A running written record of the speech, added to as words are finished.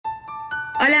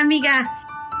Hola, amiga.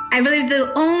 I believe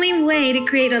the only way to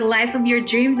create a life of your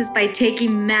dreams is by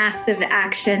taking massive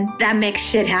action that makes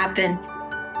shit happen.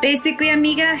 Basically,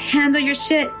 amiga, handle your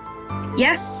shit.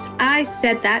 Yes, I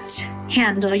said that.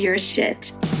 Handle your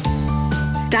shit.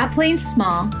 Stop playing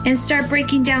small and start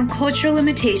breaking down cultural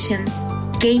limitations,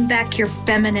 gain back your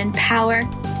feminine power,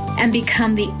 and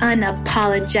become the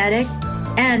unapologetic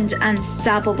and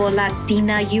unstoppable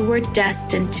Latina you were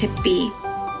destined to be.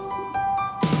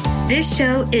 This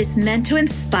show is meant to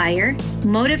inspire,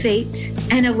 motivate,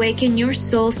 and awaken your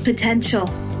soul's potential.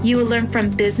 You will learn from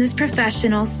business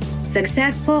professionals,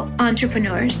 successful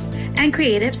entrepreneurs, and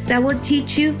creatives that will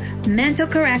teach you mental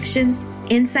corrections,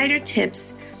 insider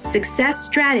tips, success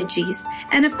strategies,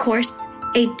 and of course,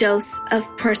 a dose of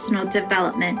personal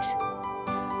development.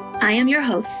 I am your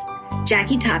host,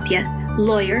 Jackie Tapia,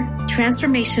 lawyer,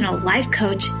 transformational life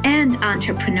coach, and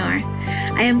entrepreneur.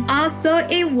 I am also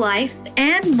a wife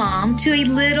and mom to a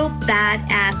little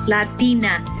badass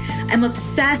Latina. I'm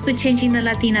obsessed with changing the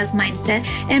Latina's mindset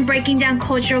and breaking down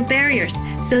cultural barriers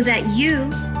so that you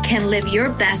can live your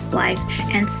best life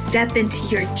and step into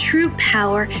your true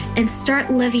power and start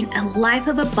living a life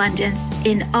of abundance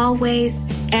in all ways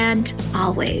and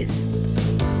always.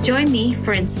 Join me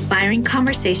for inspiring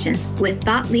conversations with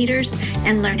thought leaders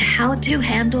and learn how to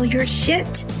handle your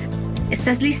shit.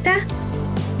 ¿Estás lista?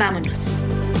 Vámonos.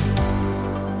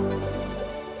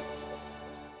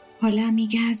 Hola,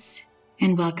 amigas,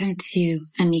 and welcome to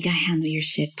Amiga Handle Your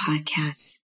Shit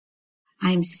podcast.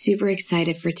 I'm super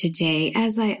excited for today,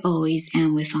 as I always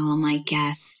am with all of my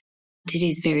guests.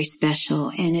 Today's very special,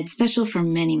 and it's special for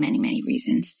many, many, many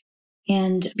reasons.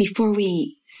 And before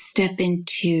we step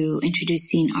into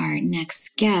introducing our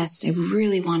next guest, I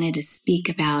really wanted to speak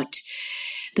about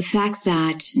the fact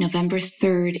that November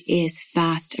 3rd is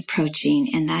fast approaching,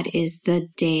 and that is the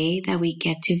day that we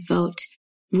get to vote.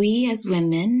 We as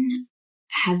women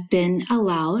have been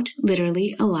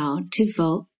literally allowed to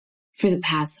vote for the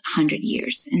past 100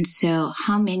 years. And so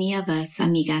how many of us,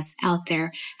 amigas out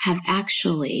there, have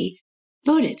actually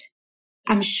voted?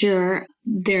 I'm sure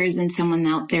there isn't someone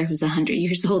out there who's 100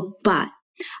 years old, but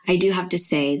I do have to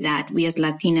say that we as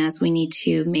Latinas, we need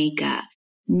to make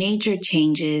major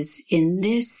changes in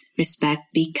this respect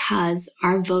because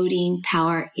our voting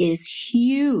power is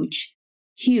huge,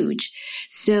 huge.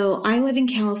 So I live in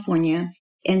California,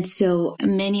 and so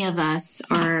many of us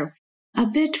are a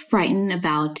bit frightened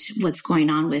about what's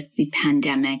going on with the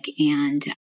pandemic and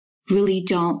really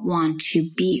don't want to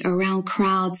be around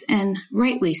crowds, and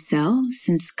rightly so,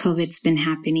 since COVID's been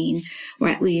happening, or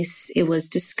at least it was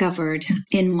discovered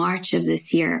in March of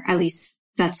this year. At least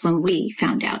that's when we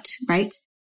found out, right?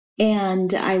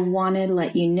 And I wanted to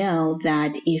let you know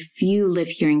that if you live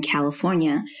here in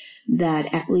California,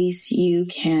 that at least you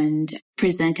can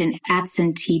present an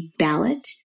absentee ballot,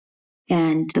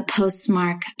 and the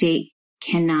postmark date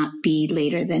cannot be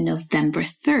later than November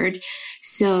 3rd.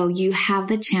 So you have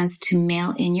the chance to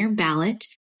mail in your ballot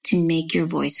to make your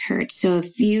voice heard. So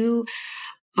if you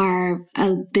are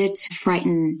a bit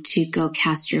frightened to go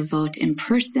cast your vote in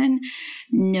person,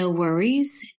 no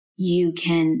worries. You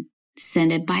can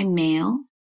send it by mail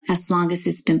as long as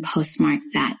it's been postmarked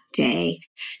that day.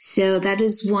 So that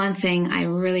is one thing I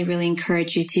really, really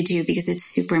encourage you to do because it's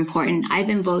super important. I've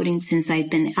been voting since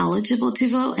I've been eligible to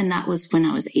vote, and that was when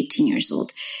I was 18 years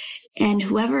old. And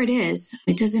whoever it is,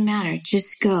 it doesn't matter.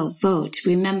 Just go vote.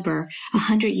 Remember,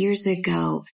 100 years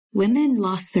ago, women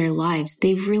lost their lives.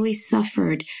 They really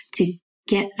suffered to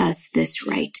get us this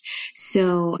right.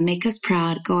 So make us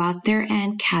proud. Go out there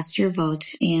and cast your vote.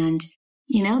 And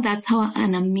that's how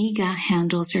an amiga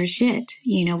handles her shit.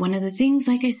 One of the things,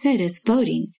 like I said, is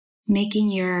voting,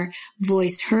 making your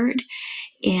voice heard,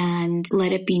 and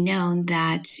let it be known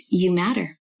that you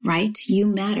matter, right? You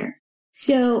matter.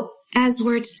 So as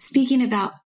we're speaking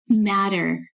about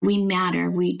matter,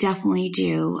 we definitely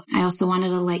do. I also wanted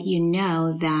to let you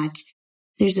know that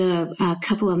there's a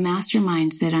couple of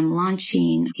masterminds that I'm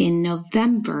launching in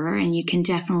November, and you can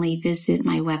definitely visit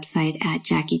my website at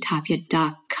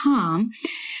jackietapia.com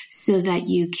so that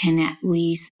you can at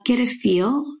least get a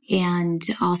feel and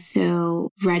also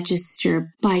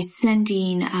register by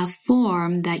sending a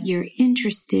form that you're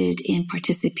interested in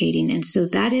participating in. So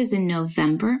that is in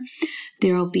November.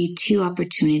 There will be 2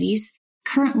 opportunities.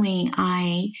 Currently,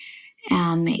 I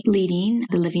am leading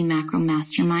the Living Macro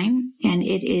Mastermind, and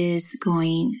it is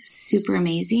going super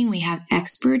amazing. We have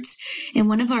experts, and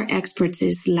one of our experts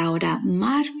is Laura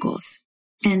Marcos.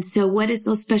 And so what is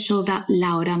so special about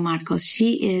Laura Marcos?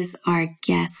 She is our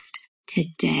guest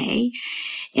today.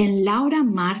 And Laura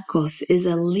Marcos is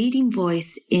a leading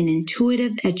voice in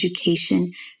intuitive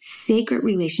education, sacred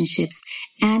relationships,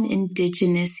 and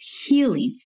indigenous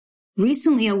healing.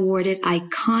 Recently awarded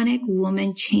Iconic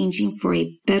Woman Changing for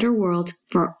a Better World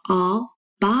for All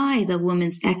by the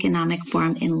Women's Economic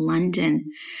Forum in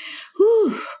London.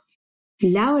 Whew.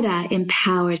 Laura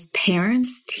empowers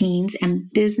parents, teens,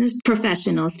 and business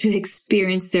professionals to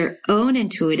experience their own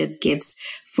intuitive gifts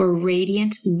for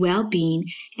radiant well-being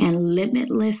and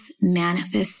limitless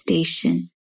manifestation.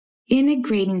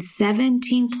 Integrating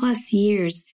 17 plus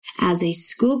years as a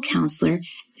school counselor,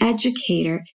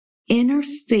 educator,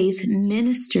 interfaith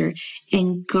minister,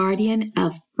 and guardian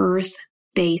of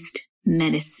earth-based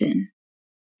medicine.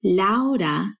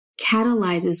 Laura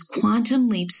catalyzes quantum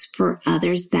leaps for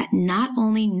others that not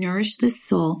only nourish the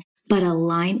soul, but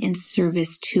align in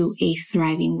service to a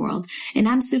thriving world. And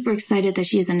I'm super excited that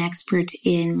she is an expert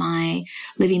in my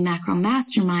Living Macro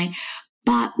Mastermind,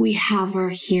 but we have her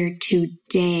here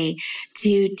today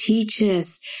to teach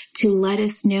us, to let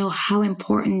us know how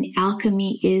important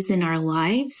alchemy is in our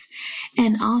lives,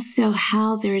 and also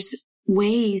how there's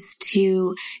ways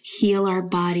to heal our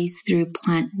bodies through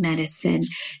plant medicine.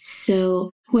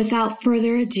 So without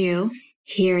further ado,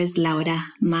 here is Laura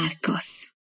Marcos.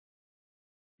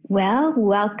 Well,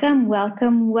 welcome,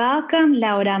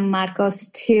 Laura Marcos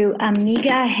to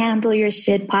Amiga Handle Your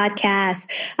Shit podcast.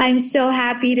 I'm so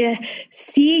happy to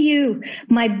see you,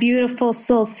 my beautiful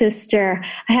soul sister.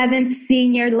 I haven't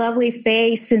seen your lovely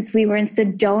face since we were in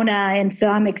Sedona, and so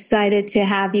I'm excited to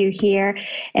have you here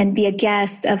and be a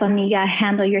guest of Amiga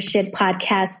Handle Your Shit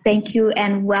podcast. Thank you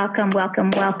and welcome.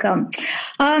 Oh,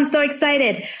 I'm so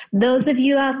excited. Those of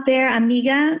you out there,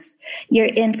 amigas, you're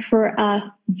in for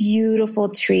a beautiful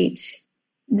treat.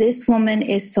 This woman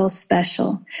is so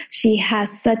special. She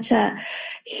has such a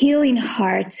healing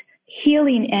heart,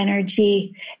 healing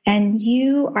energy, and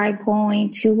you are going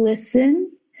to listen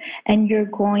and you're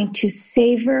going to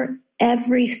savor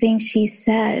everything she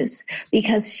says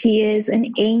because she is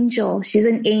an angel. She's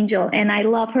an angel, and I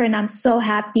love her, and I'm so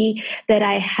happy that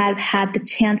I have had the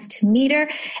chance to meet her.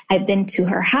 I've been to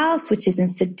her house, which is in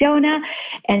Sedona,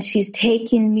 and she's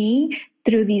taken me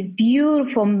through these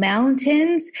beautiful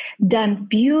mountains, done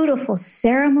beautiful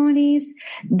ceremonies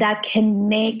that can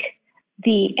make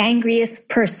the angriest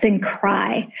person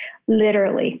cry,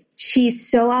 literally. She's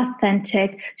so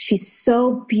authentic. She's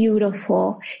so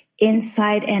beautiful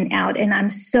inside and out. And I'm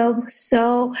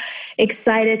so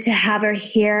excited to have her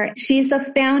here. She's the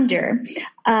founder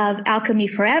of Alchemy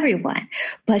for Everyone,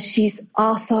 but she's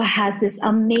also has this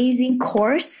amazing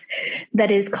course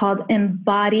that is called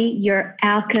Embody Your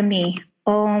Alchemy.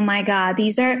 Oh my God.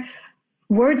 These are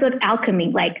words of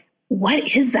alchemy. Like,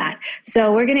 what is that?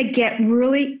 So we're going to get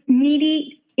really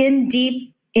meaty in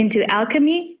deep into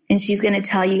alchemy, and she's going to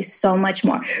tell you so much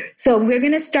more. So we're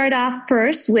going to start off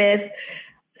first with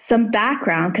some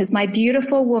background, because my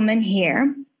beautiful woman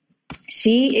here,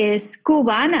 she is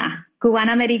Cubana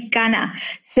Americana.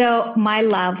 So my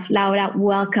love, Laura,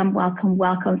 welcome.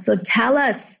 So tell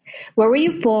us, where were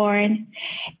you born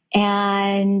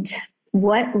and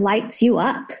what lights you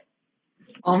up?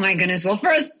 Oh my goodness. Well,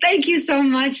 first, thank you so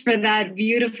much for that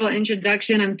beautiful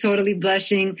introduction. I'm totally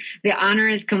blushing. The honor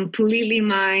is completely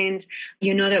mine.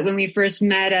 You know that when we first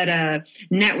met at a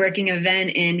networking event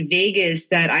in Vegas,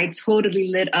 that I totally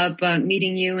lit up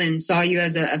meeting you and saw you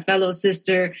as a fellow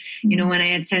sister. You know, when I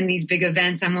attend these big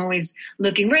events, I'm always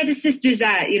looking, where are the sisters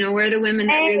at? You know, where are the women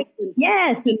that really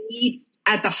yes. can meet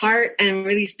at the heart and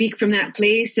really speak from that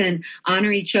place and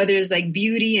honor each other's like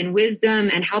beauty and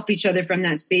wisdom and help each other from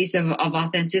that space of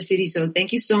authenticity. So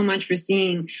thank you so much for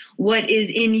seeing what is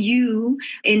in you,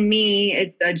 in me.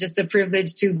 It's just a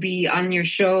privilege to be on your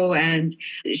show and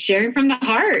sharing from the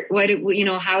heart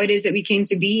how it is that we came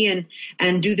to be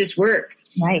and do this work.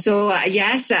 Right. So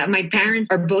yes, my parents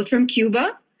are both from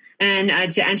Cuba,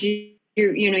 and to answer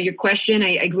your question,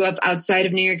 I grew up outside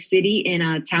of New York City in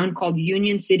a town called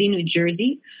Union City, New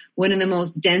Jersey, one of the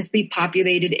most densely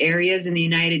populated areas in the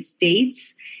United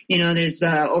States. You know, there's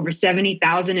over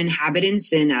 70,000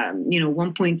 inhabitants in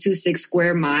 1.26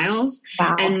 square miles.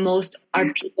 Wow. And most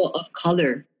are people of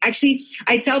color. Actually,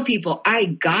 I tell people I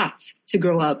got to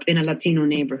grow up in a Latino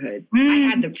neighborhood. I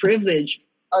had the privilege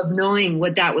of knowing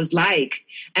what that was like.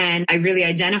 And I really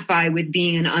identify with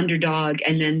being an underdog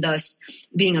and then thus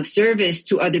being of service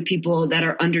to other people that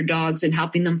are underdogs and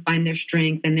helping them find their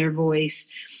strength and their voice.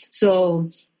 So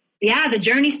Yeah, the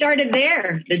journey started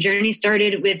there. The journey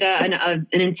started with an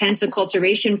intense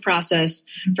acculturation process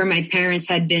for my parents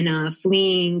had been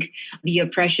fleeing the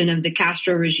oppression of the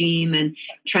Castro regime and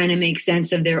trying to make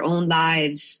sense of their own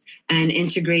lives and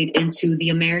integrate into the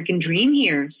American dream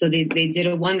here. So they did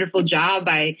a wonderful job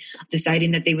by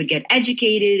deciding that they would get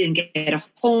educated and get a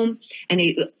home. And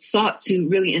they sought to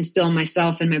really instill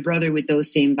myself and my brother with those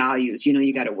same values. You know,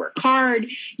 you got to work hard.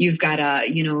 You've got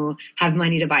to, have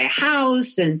money to buy a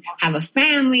house and have a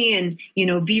family and,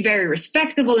 be very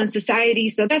respectable in society.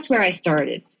 So that's where I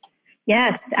started.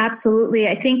 Yes, absolutely.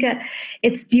 I think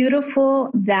it's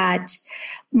beautiful that,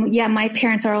 my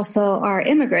parents are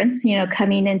immigrants,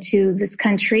 coming into this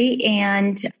country,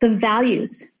 and the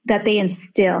values that they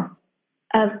instill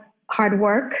of hard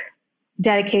work,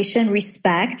 dedication,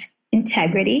 respect,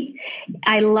 integrity.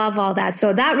 I love all that.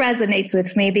 So that resonates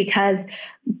with me because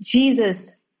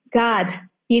Jesus, God,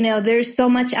 there's so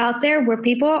much out there where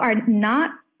people are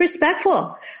not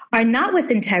respectful, are not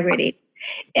with integrity.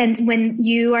 And when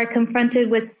you are confronted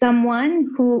with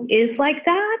someone who is like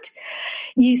that,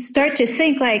 you start to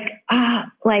think like,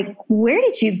 where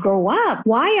did you grow up?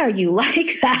 Why are you like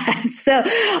that? So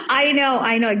I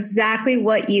know exactly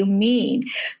what you mean.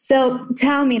 So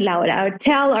tell me, Laura,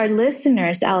 tell our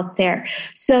listeners out there.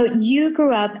 So you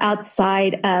grew up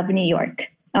outside of New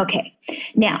York. Okay.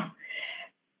 Now,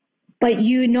 but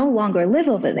you no longer live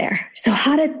over there. So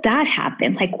how did that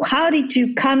happen? Like, how did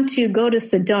you come to go to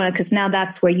Sedona? Because now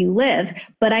that's where you live.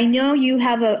 But I know you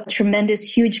have a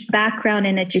tremendous, huge background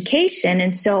in education.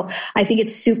 And so I think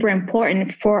it's super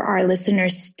important for our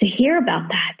listeners to hear about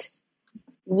that.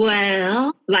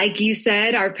 Well, like you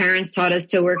said, our parents taught us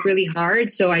to work really hard.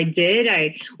 So I did.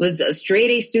 I was a straight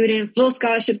A student, full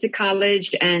scholarship to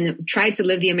college, and tried to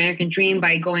live the American dream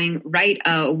by going right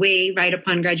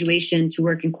upon graduation to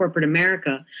work in corporate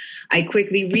America. I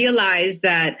quickly realized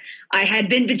that I had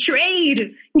been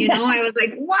betrayed. I was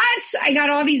like, what? I got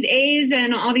all these A's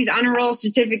and all these honor roll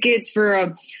certificates for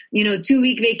a,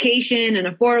 2-week vacation and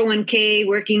a 401k,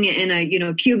 working in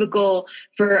a, cubicle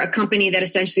for a company that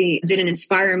essentially didn't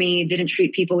inspire me, didn't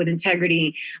treat people with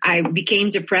integrity. I became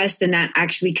depressed, and that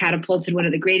actually catapulted one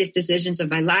of the greatest decisions of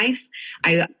my life.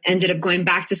 I ended up going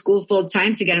back to school full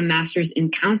time to get a master's in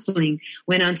counseling,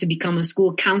 went on to become a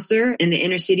school counselor in the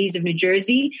inner cities of New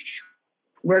Jersey,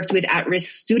 worked with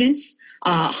at-risk students,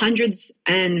 hundreds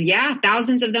and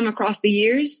thousands of them across the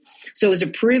years. So it was a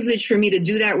privilege for me to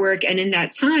do that work. And in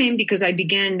that time, because I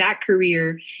began that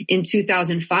career in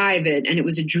 2005, and it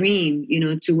was a dream,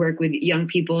 to work with young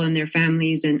people and their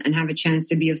families and have a chance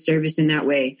to be of service in that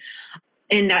way.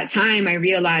 In that time, I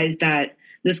realized that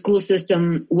the school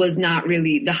system was not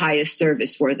really the highest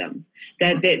service for them.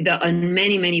 That in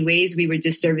many, many ways, we were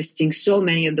disservicing so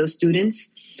many of those students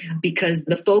because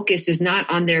the focus is not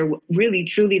on their really,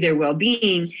 truly their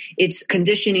well-being. It's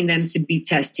conditioning them to be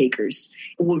test takers.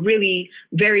 Really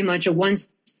very much a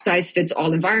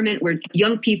one-size-fits-all environment where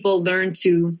young people learn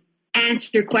to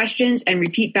answer questions and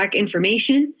repeat back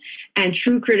information. And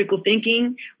true critical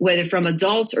thinking, whether from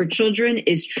adults or children,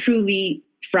 is truly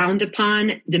frowned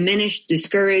upon, diminished,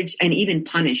 discouraged, and even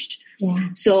punished. Yeah.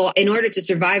 So in order to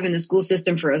survive in the school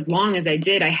system for as long as I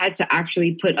did, I had to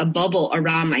actually put a bubble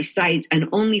around my sights and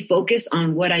only focus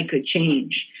on what I could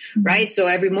change, right? So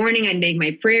every morning I'd make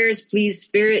my prayers, please,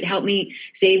 Spirit, help me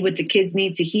say what the kids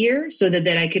need to hear so that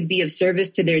I could be of service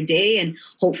to their day and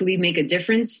hopefully make a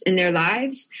difference in their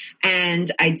lives.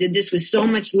 And I did this with so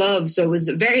much love. So it was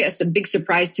a big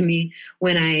surprise to me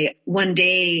when I one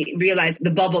day realized the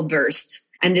bubble burst.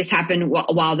 And this happened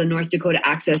while the North Dakota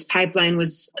Access Pipeline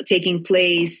was taking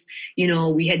place.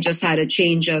 We had just had a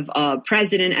change of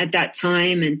president at that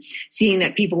time, and seeing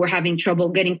that people were having trouble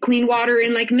getting clean water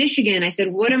in like Michigan. I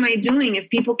said, what am I doing if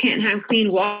people can't have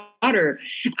clean water?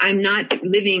 I'm not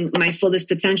living my fullest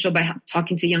potential by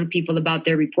talking to young people about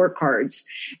their report cards.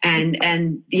 And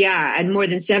more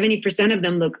than 70% of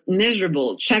them look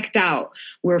miserable, checked out.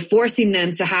 We're forcing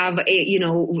them to have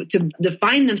to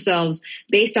define themselves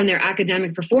based on their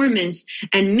academic performance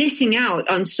and missing out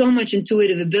on so much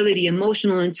intuitive ability,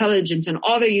 emotional intelligence, and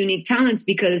all their unique talents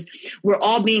because we're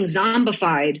all being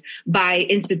zombified by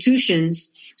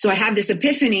institutions. So I have this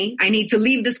epiphany. I need to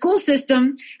leave the school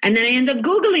system. And then I end up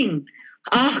Googling,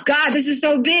 oh God, this is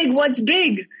so big. What's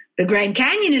big? The Grand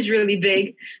Canyon is really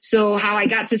big. So how I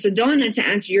got to Sedona, to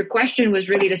answer your question, was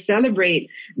really to celebrate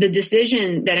the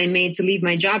decision that I made to leave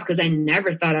my job, because I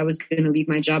never thought I was going to leave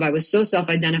my job. I was so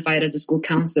self-identified as a school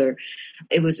counselor.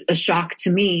 It was a shock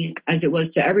to me, as it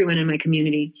was to everyone in my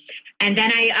community. And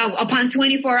then upon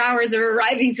 24 hours of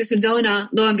arriving to Sedona,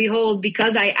 lo and behold,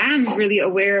 because I am really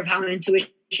aware of how intuition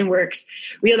works,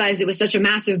 realized it was such a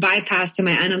massive bypass to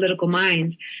my analytical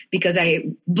mind because I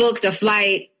booked a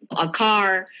flight, a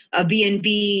car, a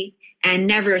B&B, and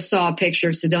never saw a picture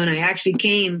of Sedona. I actually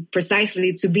came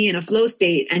precisely to be in a flow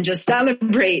state and just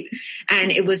celebrate.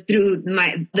 And it was through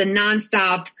the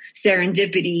nonstop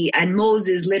serendipity and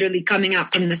Moses literally coming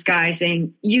out from the sky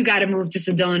saying, you got to move to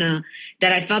Sedona,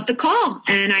 that I felt the call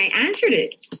and I answered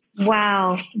it.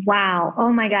 Wow.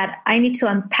 Oh my God. I need to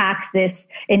unpack this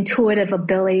intuitive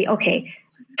ability. Okay.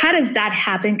 How does that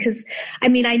happen? Because I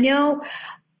know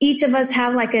each of us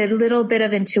have like a little bit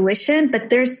of intuition,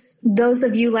 but there's those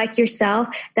of you like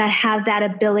yourself that have that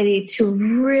ability to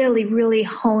really, really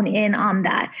hone in on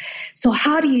that. So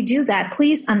how do you do that?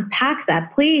 Please unpack that.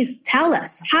 Please tell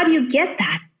us. How do you get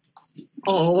that?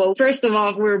 Oh, well, first of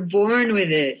all, we're born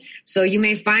with it. So you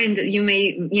may find that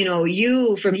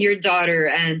you from your daughter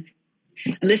and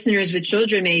listeners with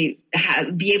children may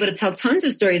be able to tell tons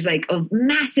of stories like of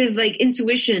massive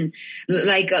intuition,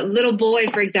 like a little boy,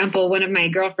 for example, one of my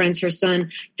girlfriends, her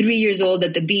son, 3 years old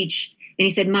at the beach. And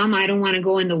he said, Mama, I don't want to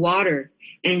go in the water.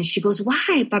 And she goes,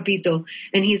 why, papito?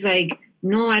 And he's like,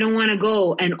 no, I don't want to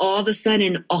go. And all of a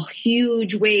sudden, a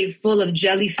huge wave full of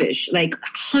jellyfish, like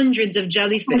hundreds of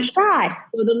jellyfish. Oh my God.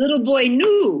 So the little boy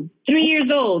knew, 3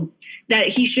 years old, that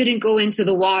he shouldn't go into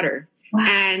the water. Wow.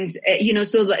 And,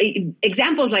 so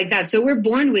examples like that. So we're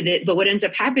born with it. But what ends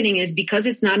up happening is because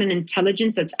it's not an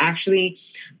intelligence that's actually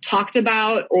talked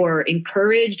about or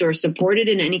encouraged or supported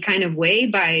in any kind of way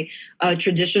by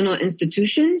traditional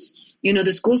institutions,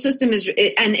 the school system is,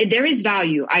 and there is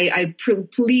value. I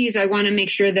want to make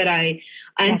sure that I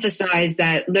emphasize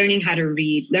that learning how to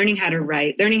read, learning how to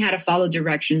write, learning how to follow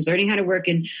directions, learning how to work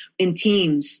in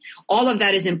teams, all of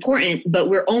that is important, but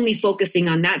we're only focusing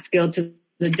on that skill to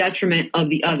the detriment of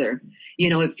the other.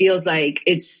 It feels like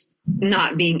it's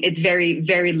very,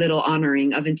 very little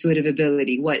honoring of intuitive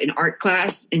ability. What, in art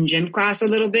class, in gym class, a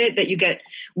little bit that you get,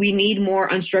 we need more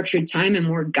unstructured time and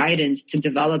more guidance to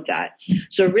develop that.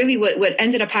 So really what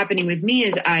ended up happening with me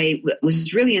is I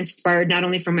was really inspired not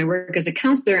only from my work as a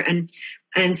counselor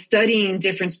and studying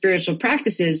different spiritual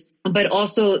practices, but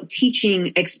also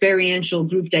teaching experiential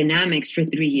group dynamics for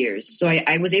 3 years. So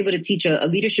I was able to teach a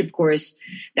leadership course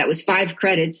that was 5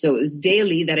 credits. So it was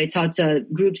daily that I taught to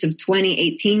groups of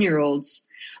 20, 18-year-olds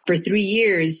for 3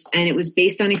 years. And it was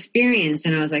based on experience.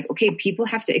 And I was like, okay, people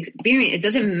have to experience. It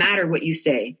doesn't matter what you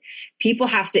say. People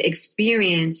have to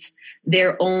experience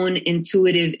their own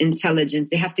intuitive intelligence.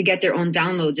 They have to get their own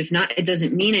downloads. If not, it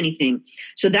doesn't mean anything.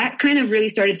 So that kind of really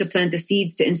started to plant the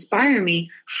seeds to inspire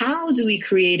me. How do we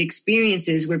create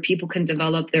experiences where people can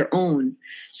develop their own?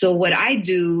 So what I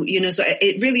do, so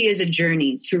it really is a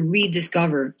journey to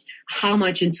rediscover how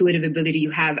much intuitive ability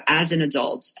you have as an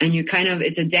adult. And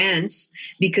it's a dance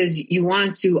because you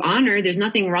want to honor. There's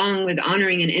nothing wrong with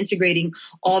honoring and integrating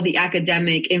all the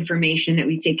academic information that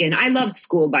we take in. I loved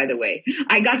school, by the way.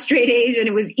 I got straight A's and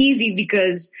it was easy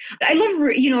because I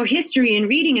love, history and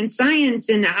reading and science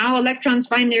and how electrons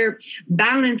find their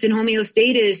balance and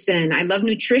homeostasis. And I love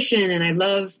nutrition and I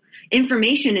love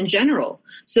information in general.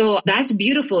 So that's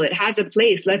beautiful. It has a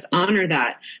place. Let's honor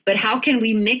that. But how can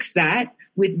we mix that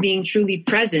with being truly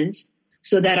present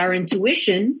so that our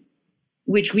intuition,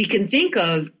 which we can think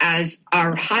of as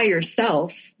our higher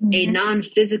self, a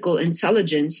non-physical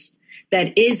intelligence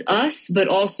that is us, but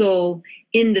also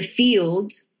in the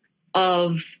field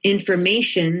of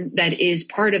information that is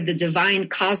part of the divine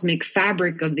cosmic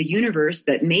fabric of the universe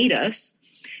that made us,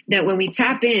 that when we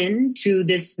tap into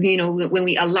this, when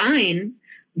we align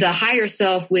the higher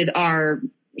self with our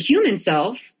human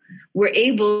self, we're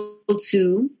able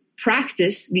to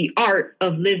practice the art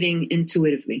of living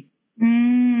intuitively.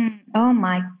 Oh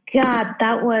my God,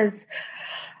 that was,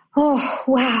 oh,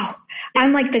 wow.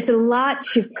 I'm like, there's a lot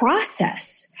to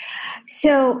process.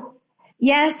 So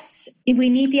yes, we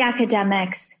need the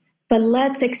academics, but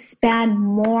let's expand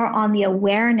more on the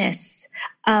awareness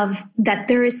of that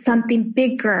there is something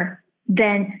bigger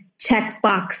than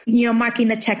checkbox, marking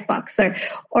the checkbox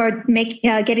or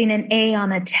getting an A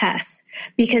on a test,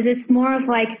 because it's more of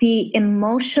like the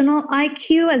emotional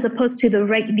IQ as opposed to the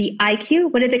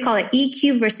IQ. What do they call it?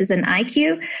 EQ versus an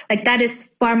IQ. Like that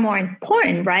is far more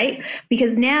important, right?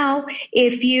 Because now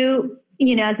if you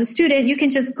as a student, you can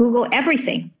just Google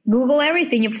everything,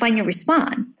 you'll find your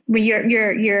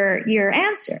your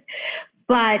answer.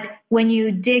 But when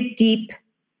you dig deep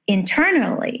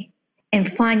internally and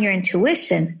find your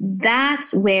intuition,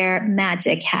 that's where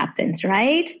magic happens,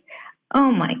 right?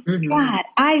 Oh my God,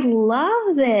 I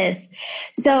love this.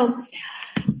 So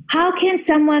How can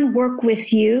someone work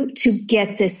with you to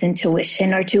get this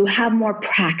intuition or to have more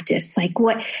practice? Like,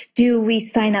 what do we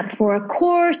sign up for a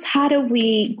course? How do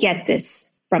we get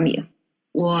this from you?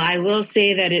 Well, I will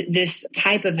say that this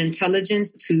type of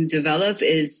intelligence to develop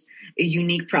is a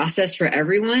unique process for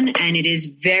everyone, and it is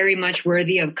very much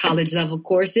worthy of college level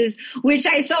courses, which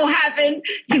I so happen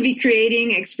to be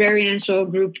creating experiential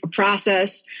group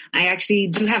process. I actually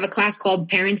do have a class called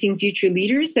Parenting Future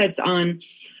Leaders that's on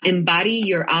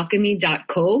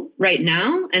embodyyouralchemy.co right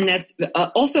now. And that's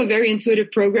also a very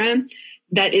intuitive program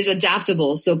that is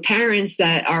adaptable. So parents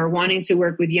that are wanting to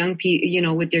work with young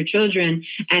people, with their children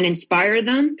and inspire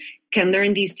them can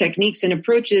learn these techniques and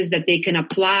approaches that they can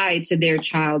apply to their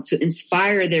child to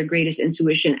inspire their greatest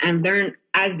intuition and learn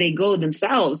as they go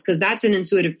themselves, because that's an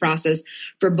intuitive process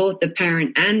for both the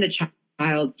parent and the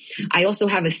child. I also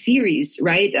have a series,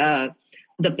 right?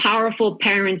 The Powerful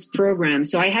Parents Program.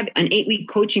 So I have an 8-week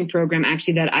coaching program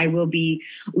actually that I will be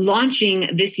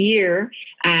launching this year.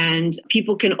 And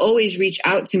people can always reach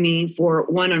out to me for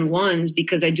one-on-ones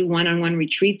because I do one-on-one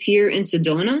retreats here in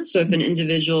Sedona. So if an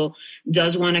individual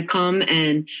does want to come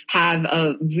and have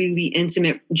a really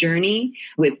intimate journey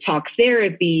with talk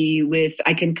therapy,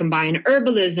 I can combine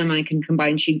herbalism, I can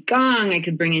combine Qigong, I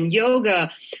could bring in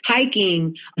yoga,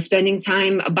 hiking, spending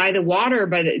time by the water,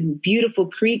 by the beautiful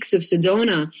creeks of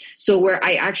Sedona. So where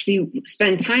I actually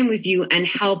spend time with you and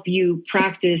help you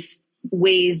practice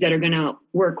ways that are going to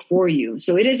work for you.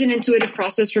 So it is an intuitive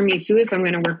process for me too, if I'm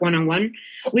going to work one-on-one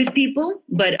with people.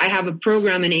 But I have a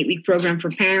program, an 8-week program for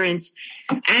parents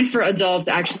and for adults,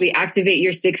 actually Activate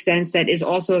Your Sixth Sense, that is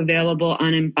also available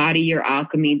on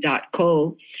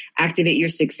embodyyouralchemy.co. Activate Your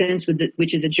Sixth Sense,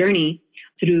 which is a journey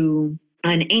through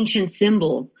an ancient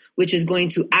symbol which is going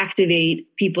to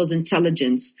activate people's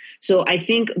intelligence. So I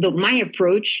think my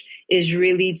approach is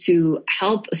really to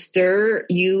help stir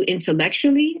you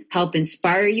intellectually, help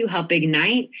inspire you, help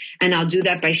ignite. And I'll do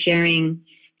that by sharing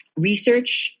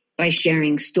research, by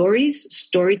sharing stories.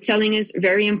 Storytelling is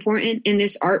very important in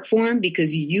this art form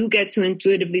because you get to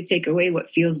intuitively take away what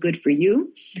feels good for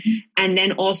you. Mm-hmm. And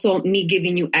then also me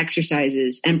giving you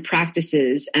exercises and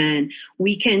practices, and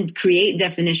we can create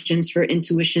definitions for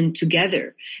intuition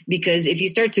together. Because if you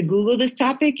start to Google this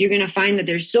topic, you're going to find that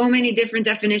there's so many different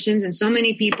definitions and so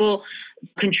many people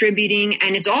contributing,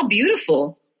 and it's all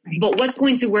beautiful. But what's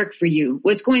going to work for you?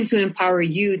 What's going to empower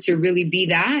you to really be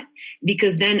that?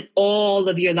 Because then all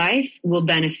of your life will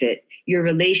benefit. Your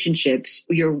relationships,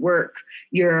 your work,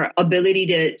 your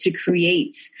ability to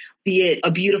create, be it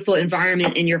a beautiful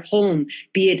environment in your home,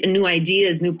 be it new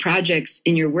ideas, new projects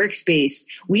in your workspace.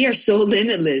 We are so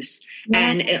limitless. Yeah.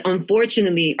 And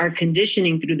unfortunately, our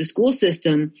conditioning through the school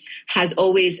system has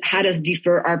always had us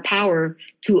defer our power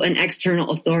to an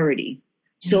external authority.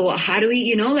 So how do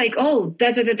we,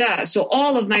 So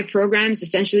all of my programs,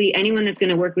 essentially anyone that's going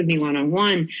to work with me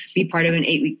one-on-one, be part of an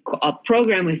 8-week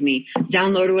program with me,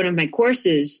 download one of my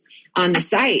courses on the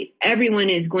site,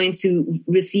 everyone is going to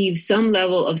receive some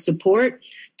level of support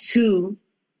to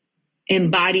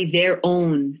embody their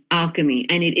own alchemy.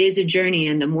 And it is a journey.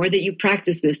 And the more that you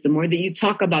practice this, the more that you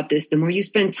talk about this, the more you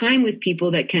spend time with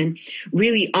people that can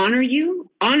really honor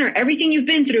you, honor everything you've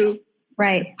been through.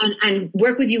 Right. And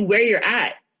work with you where you're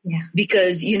at. Yeah.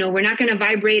 Because, we're not going to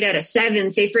vibrate at a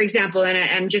 7, say, for example, and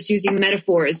I'm just using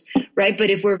metaphors, right? But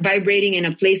if we're vibrating in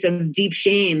a place of deep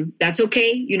shame, that's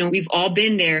okay. We've all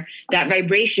been there. That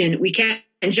vibration, we can't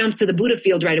jump to the Buddha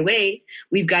field right away.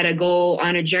 We've got to go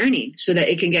on a journey so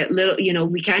that it can get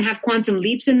we can have quantum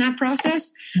leaps in that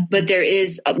process, but there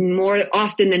is more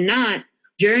often than not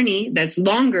journey that's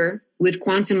longer with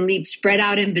quantum leaps spread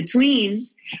out in between.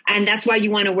 And that's why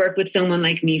you want to work with someone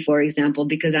like me, for example,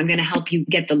 because I'm going to help you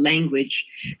get the language,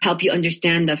 help you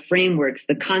understand the frameworks,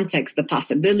 the context, the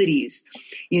possibilities.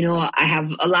 I have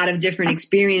a lot of different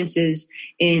experiences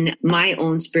in my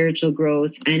own spiritual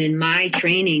growth and in my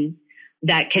training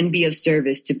that can be of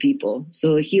service to people.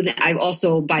 So healing, I've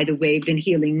also, by the way, been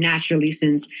healing naturally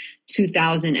since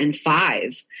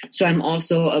 2005. So I'm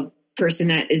also a person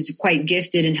that is quite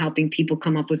gifted in helping people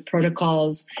come up with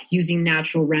protocols using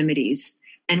natural remedies,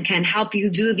 and can help you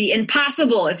do the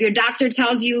impossible. If your doctor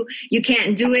tells you you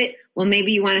can't do it, well,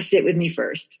 maybe you want to sit with me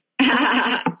first.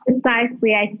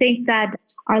 Precisely. I think that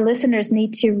our listeners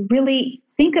need to really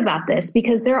think about this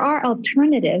because there are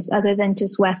alternatives other than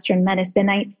just Western medicine.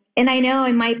 I know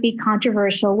it might be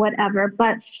controversial, whatever,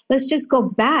 but let's just go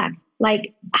back.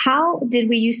 Like, how did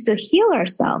we used to heal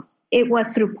ourselves? It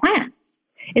was through plants.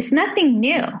 It's nothing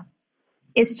new.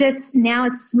 It's just now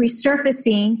it's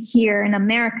resurfacing here in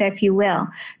America, if you will.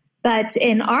 But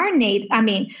in our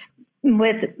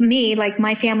with me, like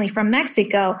my family from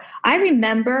Mexico, I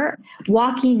remember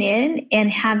walking in and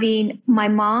having my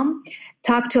mom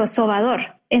talk to a sobador.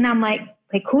 And I'm like,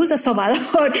 who's a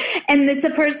sobador? And it's a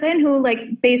person who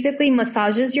like basically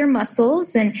massages your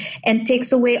muscles and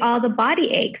takes away all the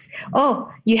body aches.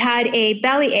 Oh, you had a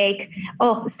belly ache.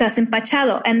 Oh, estás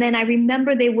empachado. And then I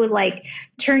remember they would like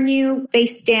turn you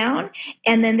face down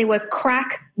and then they would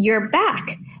crack your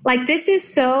back. Like this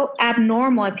is so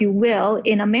abnormal, if you will,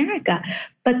 in America.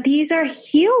 But these are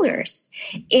healers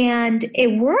and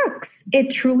it works. It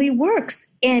truly works.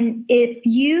 And if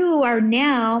you are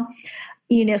now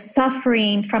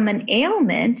suffering from an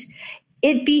ailment,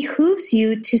 it behooves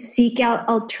you to seek out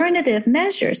alternative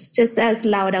measures, just as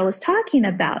Laura was talking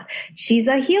about. She's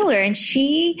a healer and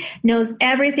she knows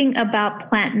everything about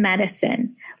plant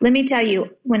medicine. Let me tell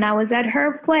you, when I was at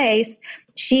her place,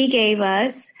 she gave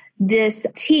us this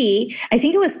tea. I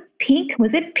think it was pink.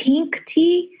 Was it pink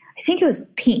tea? I think it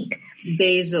was pink.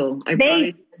 Basil.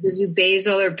 Probably give you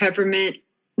basil or peppermint.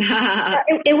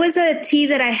 It was a tea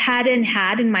that I hadn't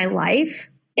had in my life.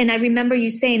 And I remember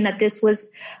you saying that this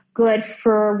was good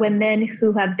for women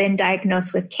who have been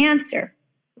diagnosed with cancer,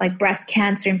 like breast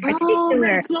cancer in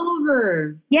particular. Oh,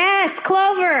 clover. Yes,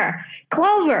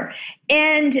 clover.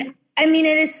 And I mean,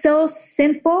 it is so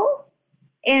simple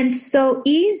and so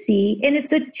easy. And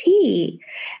it's a tea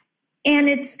and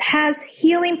it has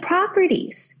healing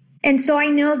properties. And so I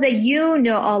know that you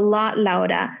know a lot,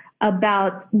 Laura,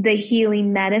 about the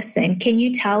healing medicine. Can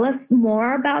you tell us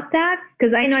more about that?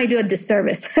 Because I know I do a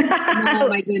disservice. Oh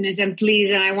my goodness. And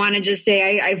please, and I want to just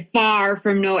say, I far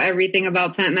from know everything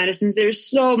about plant medicines. There's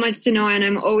so much to know and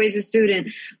I'm always a student,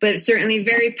 but certainly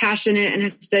very passionate and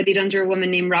have studied under a woman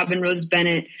named Robin Rose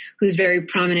Bennett, who's very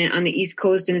prominent on the East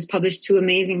Coast and has published 2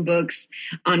 amazing books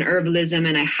on herbalism.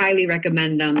 And I highly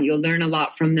recommend them. You'll learn a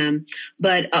lot from them.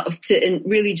 But to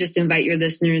really just invite your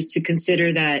listeners to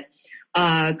consider that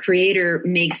Creator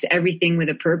makes everything with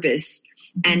a purpose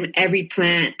and every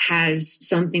plant has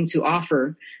something to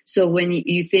offer. So when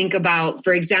you think about,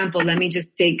 for example, let me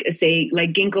just say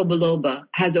like ginkgo biloba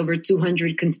has over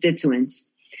 200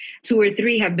 constituents. 2 or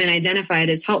 3 have been identified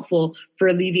as helpful for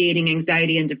alleviating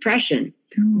anxiety and depression.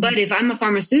 But if I'm a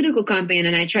pharmaceutical company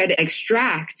and I try to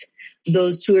extract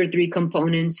those 2 or 3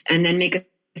 components and then make a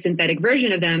synthetic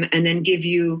version of them and then give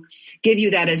you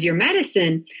that as your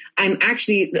medicine, I'm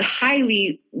actually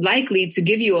highly likely to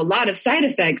give you a lot of side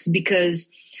effects because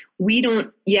we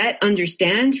don't yet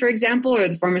understand, for example, or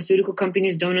the pharmaceutical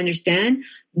companies don't understand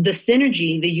the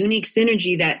synergy, the unique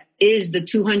synergy that is the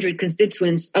 200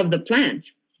 constituents of the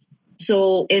plant.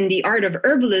 So in the art of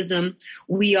herbalism,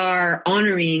 we are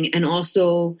honoring and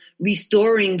also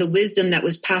restoring the wisdom that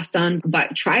was passed on by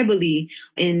tribally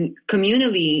and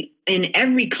communally in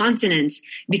every continent,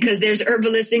 because there's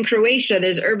herbalists in Croatia,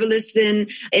 there's herbalists in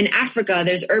Africa,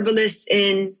 there's herbalists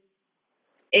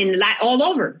all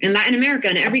over in Latin America,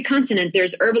 and every continent,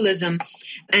 there's herbalism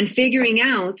and figuring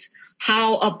out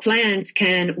how a plant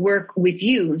can work with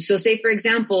you. So say, for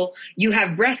example, you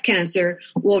have breast cancer.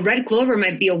 Well, red clover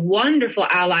might be a wonderful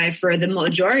ally for the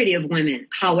majority of women.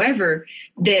 However,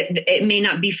 it may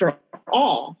not be for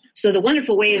all. So the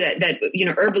wonderful way that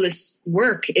herbalists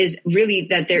work is really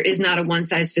that there is not a one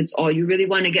size fits all. You really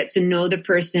want to get to know the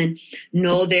person,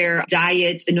 know their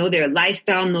diet, know their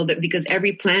lifestyle, know that because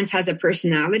every plant has a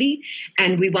personality,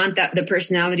 and we want that the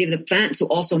personality of the plant to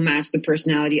also match the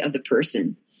personality of the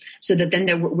person. So that then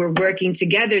we're working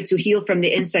together to heal from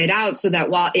the inside out, so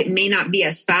that while it may not be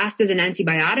as fast as an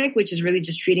antibiotic, which is really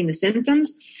just treating the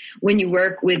symptoms, when you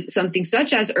work with something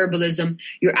such as herbalism,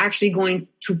 you're actually going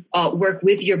to work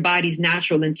with your body's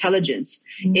natural intelligence.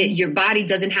 Mm-hmm. Your body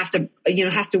doesn't have to,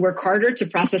 has to work harder to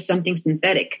process something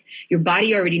synthetic. Your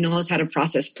body already knows how to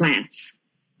process plants.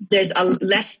 There's a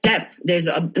less step. There's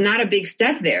not a big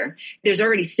step there. There's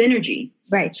already synergy.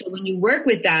 Right. So when you work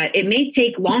with that, it may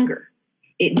take longer.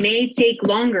 It may take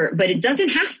longer, but it doesn't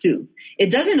have to. It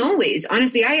doesn't always.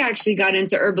 Honestly, I actually got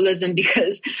into herbalism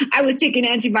because I was taking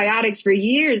antibiotics for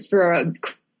years for a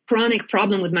chronic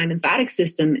problem with my lymphatic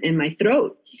system in my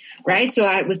throat, right? So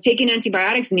I was taking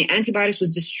antibiotics and the antibiotics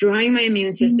was destroying my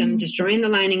immune system, destroying the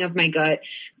lining of my gut,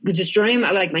 destroying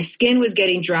my skin was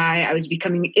getting dry. I was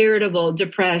becoming irritable,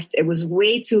 depressed. It was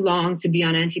way too long to be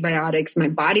on antibiotics. My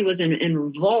body was in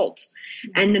revolt.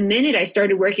 And the minute I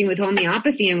started working with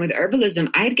homeopathy and with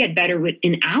herbalism, I'd get better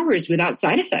in hours without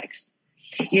side effects.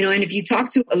 And if you talk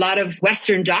to a lot of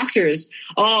Western doctors,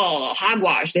 oh,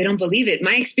 hogwash, they don't believe it.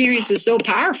 My experience was so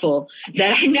powerful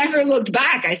that I never looked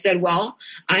back. I said, well,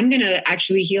 I'm going to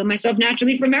actually heal myself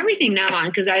naturally from everything now on,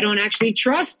 because I don't actually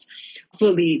trust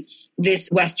fully this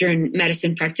Western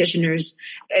medicine practitioners.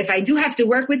 If I do have to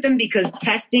work with them, because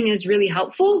testing is really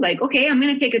helpful, like, okay, I'm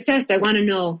going to take a test. I want to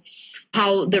know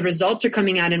how the results are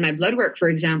coming out in my blood work, for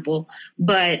example.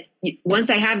 But once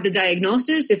I have the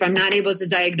diagnosis, if I'm not able to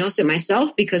diagnose it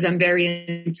myself, because I'm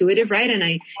very intuitive, right? And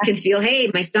I can feel, hey,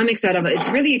 my stomach's out of it. It's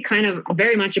really kind of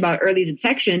very much about early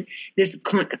detection. This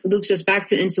loops us back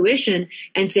to intuition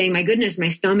and saying, my goodness, my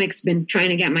stomach's been trying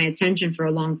to get my attention for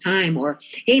a long time. Or,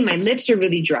 hey, my lips are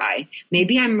really dry.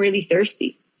 Maybe I'm really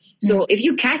thirsty. So if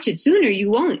you catch it sooner,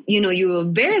 you won't, you will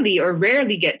barely or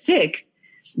rarely get sick,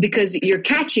 because you're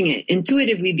catching it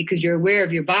intuitively, because you're aware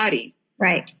of your body.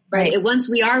 Right. Once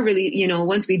we are really,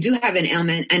 once we do have an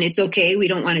ailment, and it's okay, we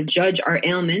don't want to judge our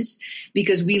ailments,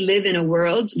 because we live in a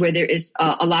world where there is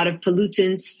a lot of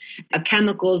pollutants,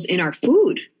 chemicals in our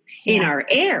food, in our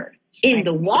air, in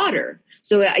the water.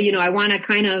 So, I want to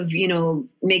kind of,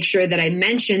 make sure that I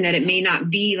mention that it may not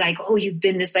be like, oh, you've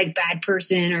been this like bad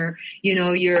person, or,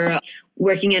 you're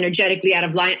working energetically out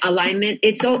of alignment.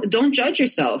 Don't judge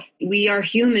yourself. We are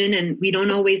human, and we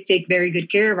don't always take very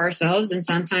good care of ourselves. And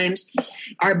sometimes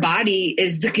our body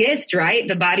is the gift, right?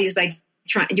 The body is like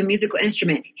your musical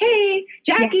instrument. Hey,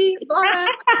 Jackie, Laura,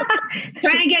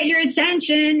 trying to get your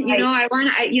attention. I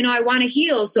want to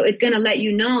heal. So it's going to let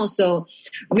you know. So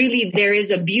really, there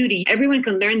is a beauty. Everyone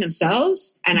can learn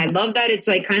themselves. And I love that. It's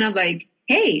like kind of like,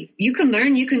 hey, you can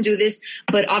learn, you can do this.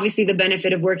 But obviously the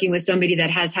benefit of working with somebody that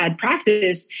has had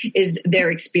practice is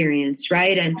their experience,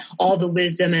 right? And all the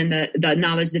wisdom and the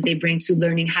knowledge that they bring to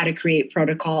learning how to create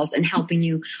protocols and helping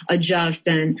you adjust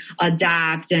and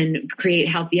adapt and create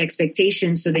healthy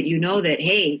expectations, so that you know that,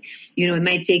 hey, it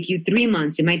might take you 3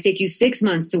 months, it might take you 6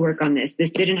 months to work on this.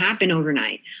 This didn't happen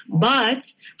overnight. But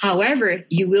however,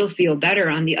 you will feel better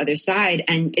on the other side.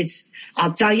 And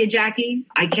I'll tell you, Jackie,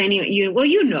 I can't even,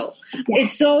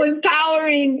 it's so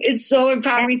empowering. It's so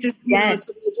empowering to make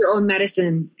your own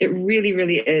medicine. It really,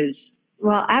 really is.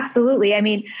 Well, absolutely. I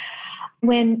mean,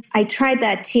 when I tried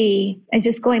that tea, and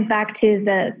just going back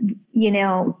to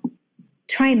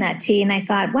trying that tea, and I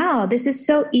thought, wow, this is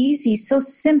so easy, so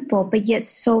simple, but yet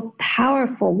so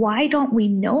powerful. Why don't we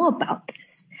know about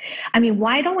this? I mean,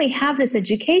 why don't we have this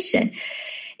education?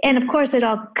 And of course, it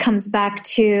all comes back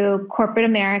to corporate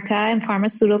America and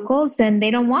pharmaceuticals, and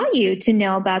they don't want you to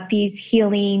know about these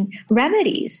healing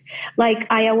remedies. Like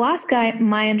ayahuasca,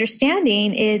 my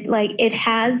understanding, it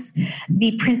has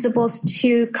the principles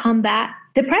to combat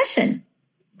depression.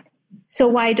 So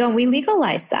why don't we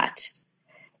legalize that?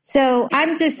 So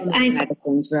I'm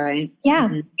medicines, right? Yeah.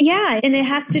 Mm-hmm. Yeah. And it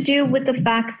has to do with the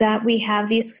fact that we have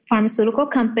these pharmaceutical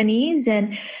companies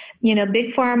and,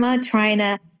 big pharma trying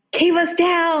to keep us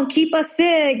down, keep us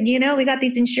sick. We got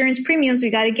these insurance premiums. We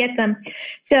got to get them.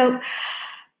 So,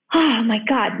 oh my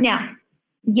God. Now,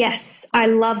 yes, I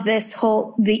love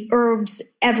the herbs,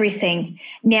 everything.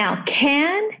 Now,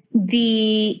 can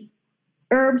the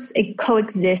herbs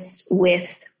coexist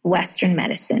with Western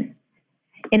medicine?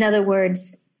 In other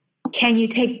words, can you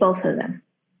take both of them?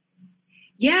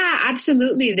 Yeah,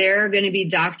 absolutely. There are going to be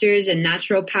doctors and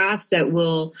naturopaths that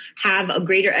will have a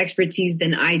greater expertise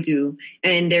than I do.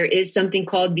 And there is something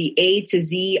called the A to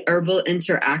Z Herbal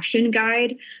Interaction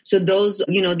Guide. So those,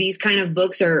 these kind of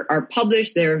books are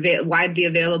published. They're widely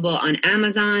available on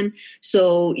Amazon.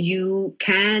 So you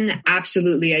can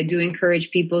absolutely, I do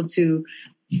encourage people to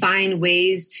find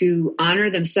ways to honor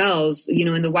themselves.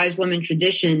 In the wise woman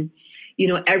tradition,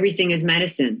 everything is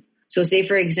medicine. So say,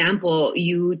 for example,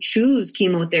 you choose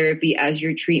chemotherapy as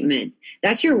your treatment.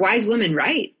 That's your wise woman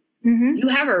right. Mm-hmm. You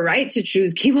have a right to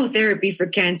choose chemotherapy for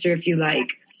cancer if you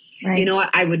like. Right.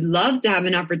 I would love to have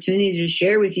an opportunity to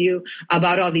share with you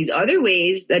about all these other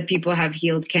ways that people have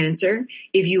healed cancer,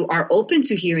 if you are open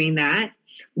to hearing that.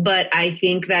 But I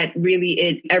think that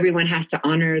really everyone has to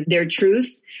honor their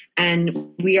truth.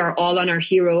 And we are all on our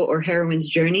hero or heroine's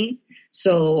journey.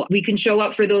 So we can show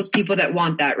up for those people that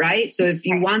want that, right? So if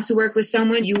you want to work with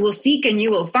someone, you will seek and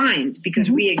you will find, because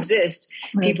we exist,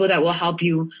 people that will help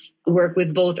you work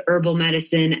with both herbal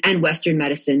medicine and Western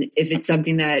medicine, if it's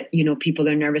something that, people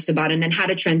are nervous about, and then how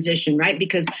to transition, right?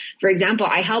 Because, for example,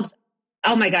 I helped,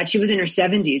 oh my God, she was in her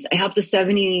 70s. I helped a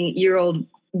 70-year-old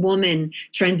woman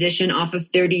transition off of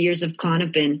 30 years of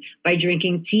Klonopin by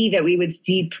drinking tea that we would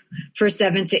steep for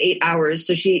 7 to 8 hours.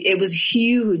 So it was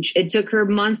huge. It took her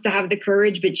months to have the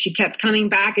courage, but she kept coming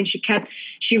back, and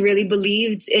she really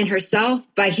believed in herself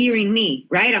by hearing me,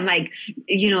 right? I'm like,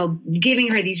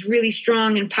 giving her these really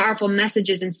strong and powerful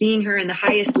messages and seeing her in the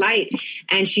highest light.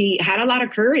 And she had a lot of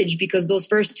courage because those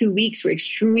first 2 weeks were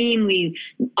extremely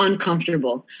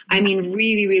uncomfortable. I mean,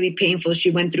 really, really painful.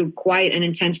 She went through quite an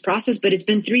intense process, but it's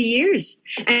been 3 years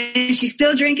and she's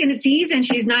still drinking the teas, and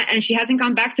she hasn't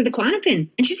gone back to the Klonopin,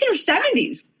 and she's in her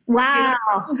 70s. Wow.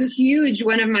 That was a huge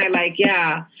one of my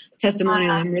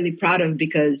testimonial I'm really proud of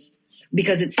because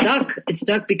it stuck. It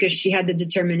stuck because she had the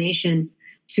determination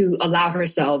to allow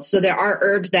herself. So there are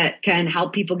herbs that can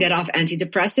help people get off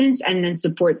antidepressants and then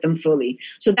support them fully.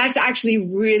 So that's actually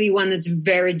really one that's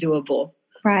very doable.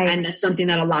 Right. And that's something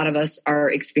that a lot of us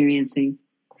are experiencing.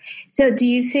 So do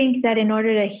you think that in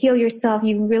order to heal yourself,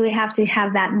 you really have to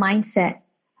have that mindset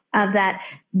of that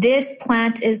this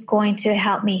plant is going to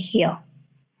help me heal?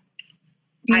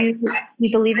 Do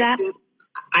you believe that?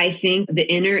 I think the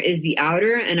inner is the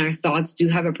outer, and our thoughts do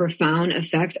have a profound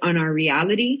effect on our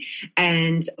reality.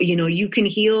 And, you can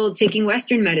heal taking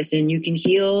Western medicine. You can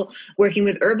heal working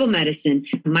with herbal medicine.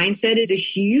 Mindset is a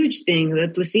huge thing. The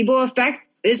placebo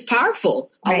effect is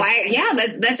powerful. Right.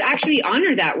 Let's actually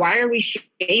honor that. Why are we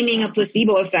shaming a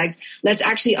placebo effect? Let's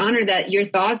actually honor that your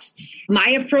thoughts. My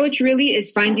approach really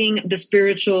is finding the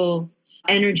spiritual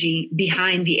energy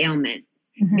behind the ailment.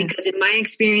 Mm-hmm. Because in my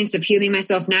experience of healing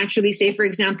myself naturally, say, for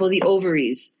example, the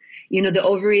ovaries, the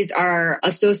ovaries are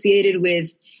associated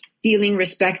with feeling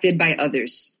respected by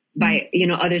others, by,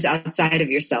 others outside of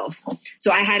yourself.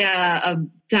 So I had a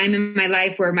time in my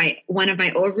life where one of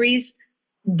my ovaries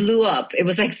blew up. It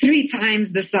was like 3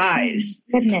 times the size,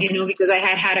 because I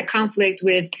had a conflict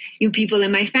with people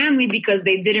in my family because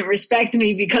they didn't respect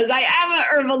me because I am an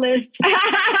herbalist.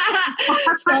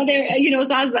 So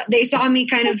they saw me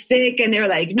kind of sick, and they were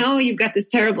like, no, you've got this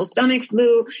terrible stomach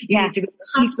flu. You need to go to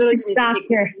the hospital. You need to take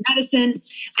your medicine.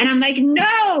 And I'm like,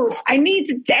 no, I need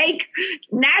to take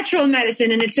natural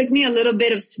medicine. And it took me a little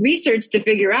bit of research to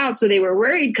figure out. So they were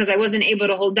worried because I wasn't able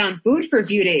to hold down food for a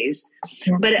few days.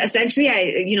 Yeah. But essentially,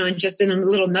 just in a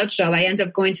little nutshell, I ended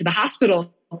up going to the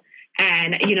hospital,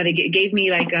 and, they gave me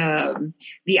the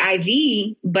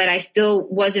IV, but I still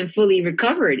wasn't fully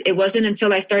recovered. It wasn't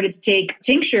until I started to take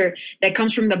tincture that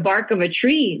comes from the bark of a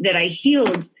tree that I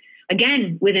healed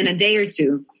again within a day or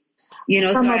two.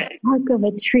 Bark of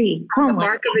a tree. The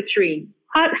bark of a tree.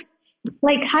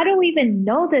 How do we even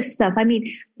know this stuff? I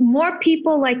mean, more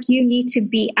people like you need to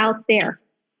be out there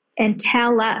and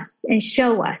tell us and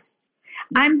show us.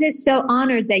 I'm just so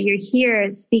honored that you're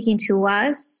here speaking to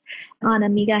us on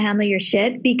Amiga Handle Your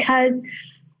Shit, because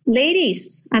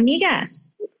ladies,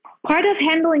 amigas, part of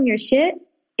handling your shit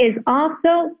is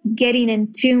also getting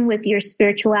in tune with your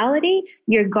spirituality,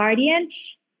 your guardian,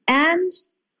 and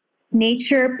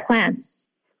nature, plants,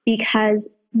 because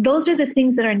those are the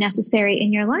things that are necessary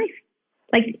in your life.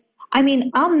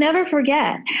 I'll never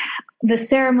forget the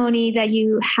ceremony that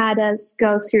you had us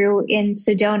go through in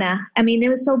Sedona. I mean, it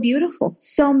was so beautiful,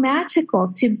 so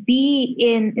magical to be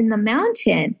in the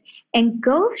mountain and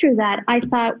go through that. I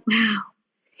thought, wow,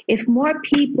 if more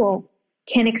people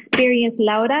can experience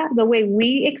Laura the way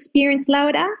we experience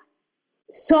Laura,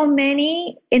 so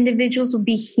many individuals will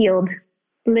be healed,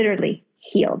 literally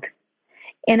healed.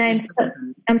 And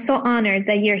I'm so honored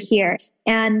that you're here.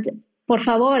 And por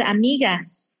favor,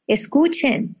 amigas,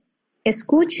 escuchen.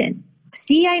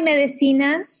 Sí hay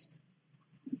medicinas,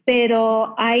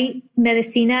 pero hay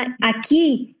medicina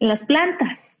aquí en las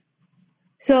plantas.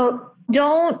 So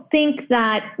don't think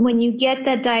that when you get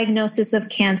that diagnosis of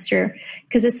cancer,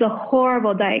 because it's a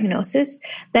horrible diagnosis,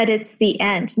 that it's the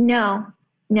end. No.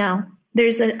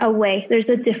 There's a way. There's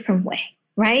a different way,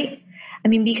 right? I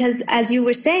mean, because as you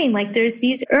were saying, there's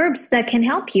these herbs that can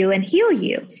help you and heal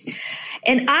you.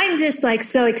 And I'm just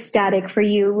so ecstatic for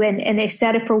you and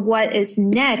ecstatic for what is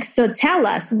next. So tell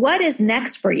us, what is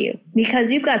next for you?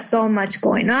 Because you've got so much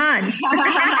going on.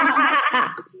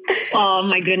 Oh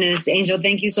my goodness, Angel,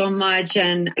 thank you so much.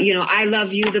 And, I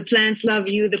love you. The plants love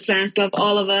you. The plants love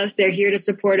all of us. They're here to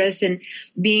support us in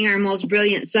being our most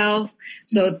brilliant self.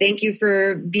 So thank you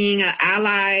for being an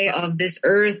ally of this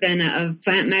earth and of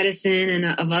plant medicine and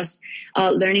of us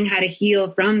learning how to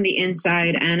heal from the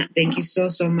inside. And thank you so,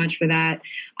 so much for that.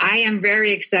 I am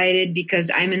very excited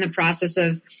because I'm in the process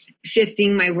of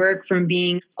shifting my work from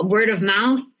being a word of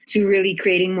mouth to really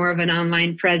creating more of an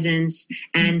online presence.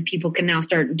 And people can now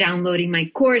start downloading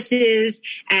my courses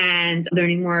and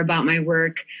learning more about my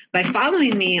work by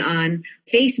following me on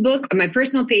Facebook. My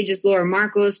personal page is Laura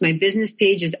Marcos. My business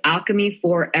page is Alchemy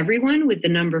for Everyone with the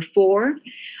number 4.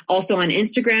 Also on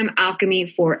Instagram, Alchemy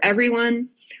for Everyone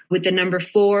with the number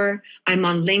 4. I'm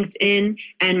on LinkedIn,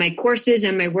 and my courses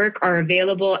and my work are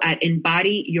available at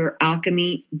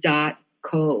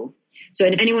embodyyouralchemy.co. So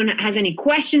if anyone has any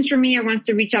questions for me or wants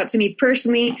to reach out to me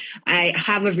personally, I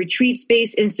have a retreat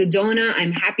space in Sedona.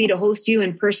 I'm happy to host you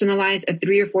and personalize a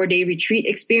 3 or 4 day retreat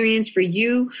experience for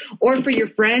you or for your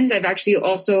friends. I've actually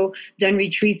also done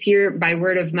retreats here by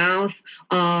word of mouth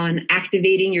on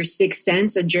activating your sixth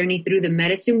sense, a journey through the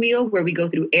medicine wheel, where we go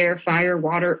through air, fire,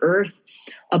 water, earth,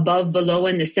 above, below,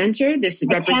 and the center. This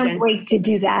represents. I can't wait to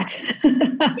do that.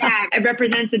 Yeah, it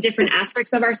represents the different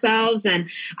aspects of ourselves. And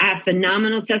I have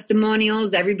phenomenal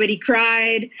testimonials. Everybody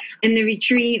cried in the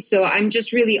retreat. So I'm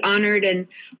just really honored and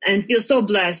feel so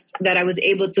blessed that I was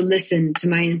able to listen to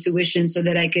my intuition so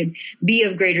that I could be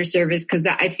of greater service. Because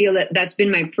I feel that that's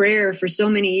been my prayer for so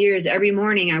many years. Every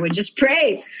morning I would just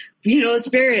pray,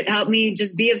 Spirit, help me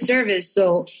just be of service.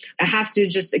 So I have to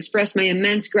just express my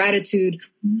immense gratitude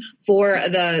for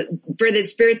the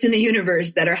spirits in the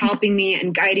universe that are helping me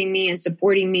and guiding me and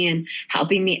supporting me and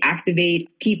helping me activate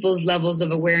people's levels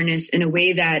of awareness in a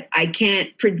way that I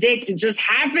can't predict. It just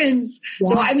happens. Yeah.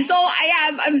 So I'm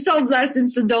so blessed in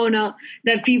Sedona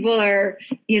that people are,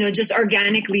 just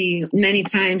organically many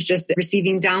times just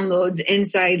receiving downloads,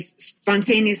 insights,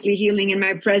 spontaneously healing in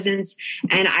my presence.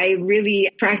 And I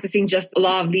really practicing just the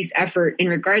law of least effort in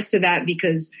regards to that,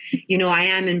 because, I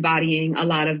am embodying a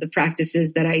lot of the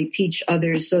practices that I teach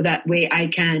others, so that way I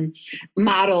can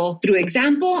model through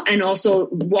example and also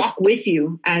walk with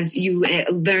you as you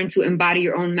learn to embody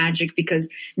your own magic, because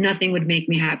nothing would make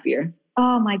me happier.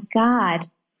 Oh my God.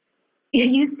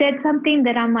 You said something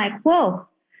that I'm like, whoa,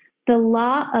 the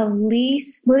law of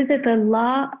least, what is it? The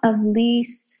law of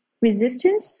least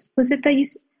resistance? Was it that you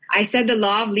said? I said the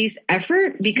law of least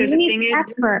effort, because the thing is,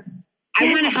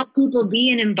 I want to help people be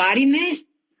in embodiment.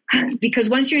 Because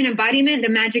once you're in embodiment, the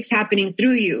magic's happening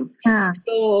through you.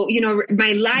 So,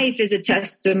 my life is a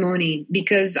testimony,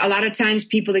 because a lot of times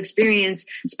people experience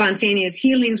spontaneous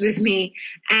healings with me.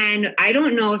 And I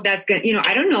don't know if that's going to,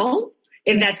 I don't know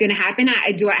if that's going to happen.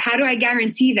 How do I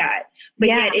guarantee that? But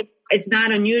yet it's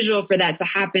not unusual for that to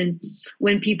happen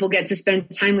when people get to spend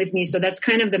time with me. So that's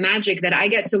kind of the magic, that I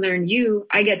get to learn you.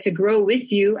 I get to grow with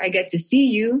you. I get to see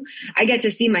you. I get to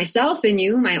see myself in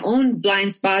you, my own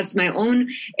blind spots, my own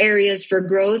areas for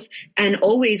growth, and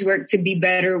always work to be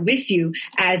better with you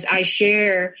as I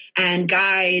share and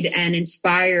guide and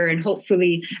inspire and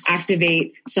hopefully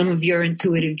activate some of your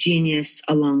intuitive genius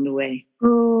along the way.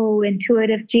 Oh,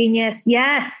 intuitive genius.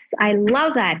 Yes, I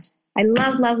love that. I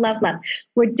love, love, love, love.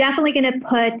 We're definitely going to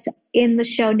put in the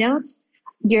show notes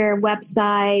your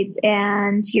website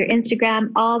and your Instagram,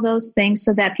 all those things,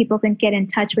 so that people can get in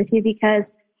touch with you,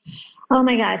 because, oh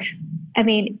my God. I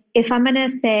mean, if I'm going to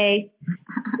say,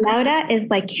 Laura is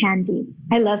like candy.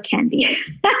 I love candy.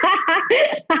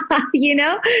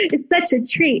 It's such a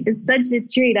treat. It's such a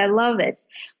treat. I love it.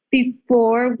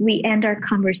 Before we end our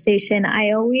conversation,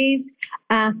 I always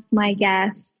ask my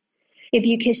guests if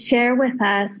you could share with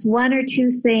us 1 or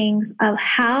 2 things of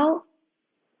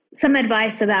some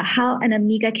advice about how an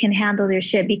Amiga can handle their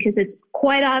shit, because it's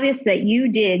quite obvious that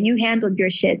you handled your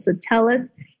shit. So tell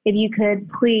us, if you could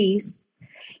please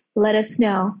let us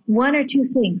know 1 or 2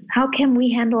 things. How can we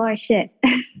handle our shit?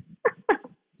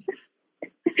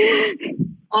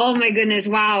 Oh my goodness.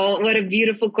 Wow. What a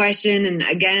beautiful question. And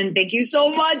again, thank you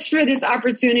so much for this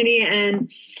opportunity. And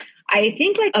I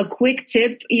think like a quick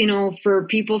tip, for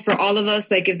people, for all of us,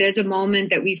 like if there's a moment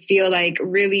that we feel like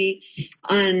really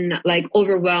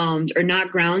overwhelmed or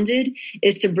not grounded,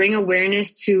 is to bring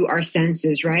awareness to our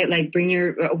senses, right? Like bring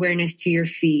your awareness to your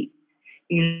feet,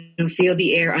 feel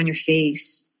the air on your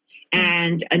face.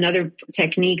 And another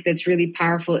technique that's really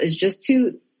powerful is just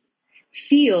to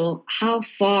feel how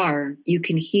far you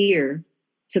can hear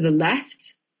to the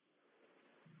left,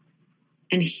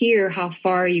 and hear how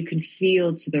far you can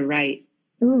feel to the right.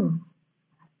 Ooh.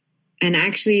 And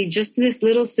actually, just this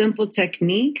little simple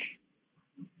technique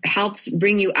helps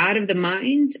bring you out of the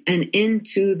mind and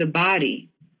into the body.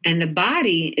 And the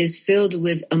body is filled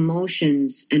with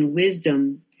emotions and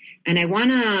wisdom. And I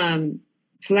want to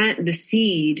plant the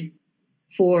seed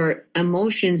for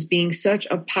emotions being such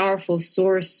a powerful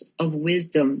source of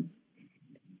wisdom,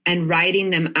 and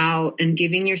writing them out and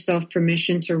giving yourself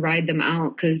permission to write them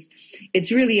out, because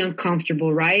it's really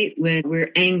uncomfortable, right? When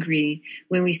we're angry,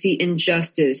 when we see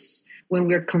injustice, when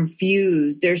we're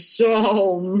confused. There's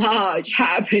so much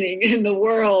happening in the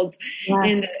world,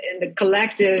 in the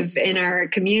collective, in our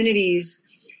communities.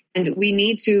 And we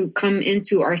need to come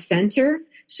into our center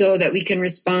so that we can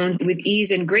respond with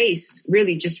ease and grace,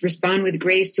 really just respond with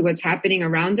grace to what's happening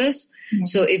around us. Mm-hmm.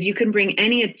 So if you can bring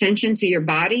any attention to your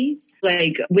body,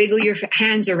 like wiggle your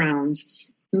hands around,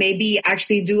 maybe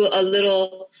actually do a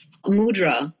little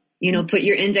mudra, put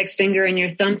your index finger and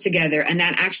your thumb together. And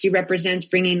that actually represents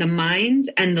bringing the mind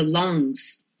and the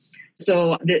lungs.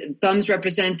 So the thumbs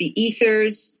represent the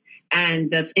ethers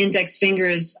and the index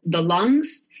fingers, the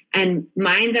lungs. And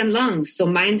mind and lungs, so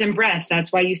mind and breath.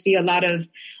 That's why you see a lot of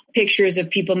pictures of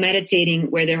people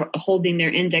meditating where they're holding their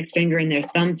index finger and their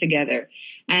thumb together.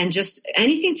 And just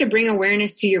anything to bring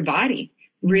awareness to your body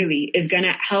really is going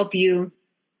to help you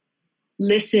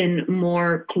listen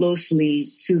more closely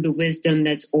to the wisdom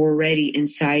that's already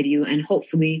inside you, and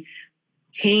hopefully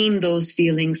tame those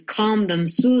feelings, calm them,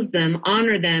 soothe them,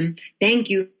 honor them. Thank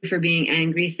you for being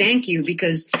angry. Thank you,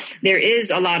 because there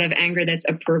is a lot of anger that's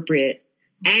appropriate.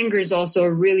 Anger is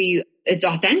also it's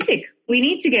authentic. We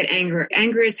need to get anger.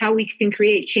 Anger is how we can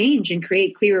create change and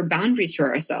create clearer boundaries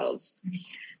for ourselves.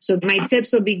 So my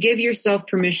tips will be: give yourself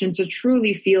permission to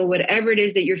truly feel whatever it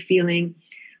is that you're feeling.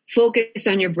 Focus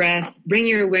on your breath, bring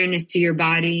your awareness to your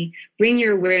body, bring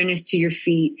your awareness to your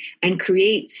feet, and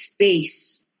create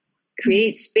space.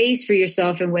 Create space for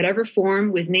yourself in whatever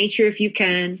form, with nature if you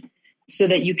can, so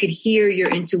that you could hear your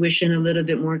intuition a little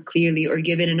bit more clearly, or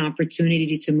give it an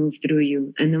opportunity to move through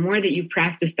you. And the more that you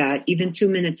practice that, even 2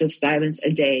 minutes of silence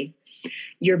a day,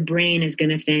 your brain is going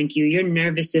to thank you. Your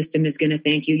nervous system is going to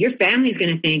thank you. Your family is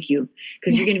going to thank you,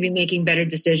 because you're going to be making better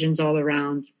decisions all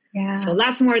around. Yeah. So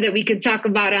lots more that we could talk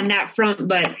about on that front,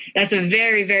 but that's a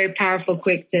very, very powerful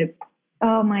quick tip.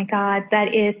 Oh my God,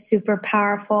 that is super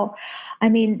powerful. I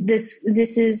mean, it's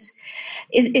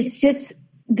just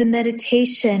the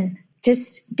meditation,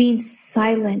 just being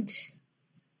silent.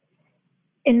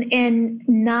 And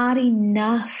not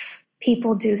enough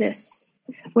people do this.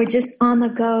 We're just on the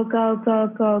go, go, go,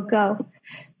 go, go.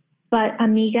 But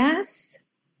amigas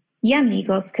y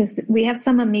amigos, because we have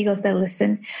some amigos that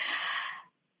listen,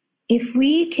 if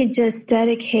we could just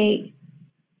dedicate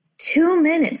 2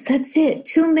 minutes, that's it,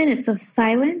 2 minutes of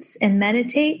silence and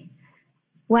meditate,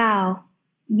 wow,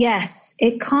 yes,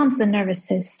 it calms the nervous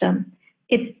system.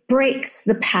 It breaks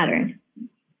the pattern.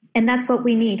 And that's what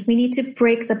we need. We need to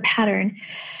break the pattern.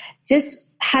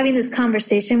 Just having this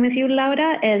conversation with you,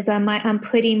 Laura, as I'm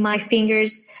putting my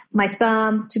fingers, my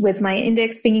thumb with my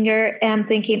index finger, and I'm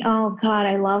thinking, oh God,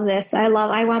 I love this. I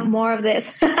want more of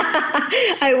this.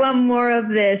 I want more of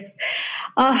this.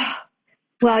 Oh,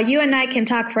 well, you and I can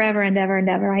talk forever and ever and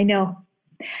ever. I know.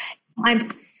 I'm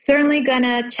certainly going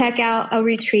to check out a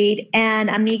retreat. And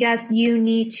amigas, you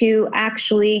need to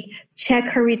actually check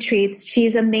her retreats.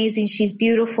 She's amazing. She's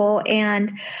beautiful.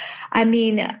 And I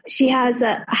mean, she has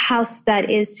a house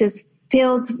that is just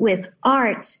filled with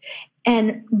art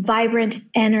and vibrant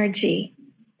energy.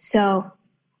 So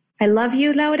I love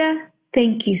you, Laura.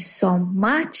 Thank you so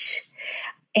much.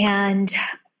 And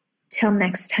till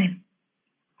next time.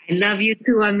 I love you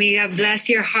too, amiga. Bless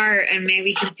your heart, and may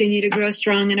we continue to grow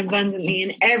strong and abundantly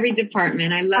in every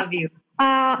department. I love you.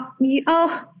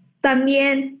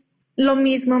 También lo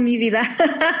mismo, mi vida.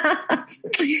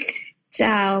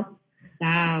 Ciao.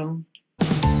 Ciao.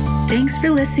 Thanks for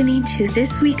listening to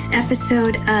this week's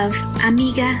episode of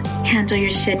Amiga Handle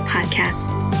Your Shit podcast.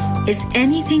 If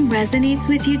anything resonates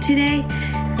with you today,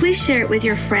 please share it with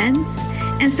your friends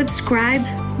and subscribe,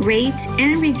 rate,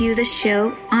 and review the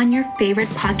show on your favorite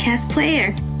podcast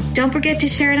player. Don't forget to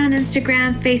share it on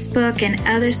Instagram, Facebook, and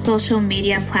other social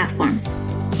media platforms.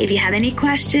 If you have any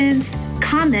questions,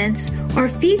 comments, or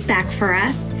feedback for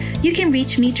us, you can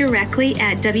reach me directly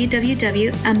at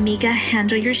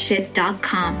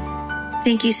www.amigahandleyourshit.com.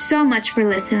 Thank you so much for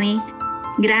listening.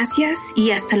 Gracias y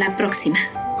hasta la próxima.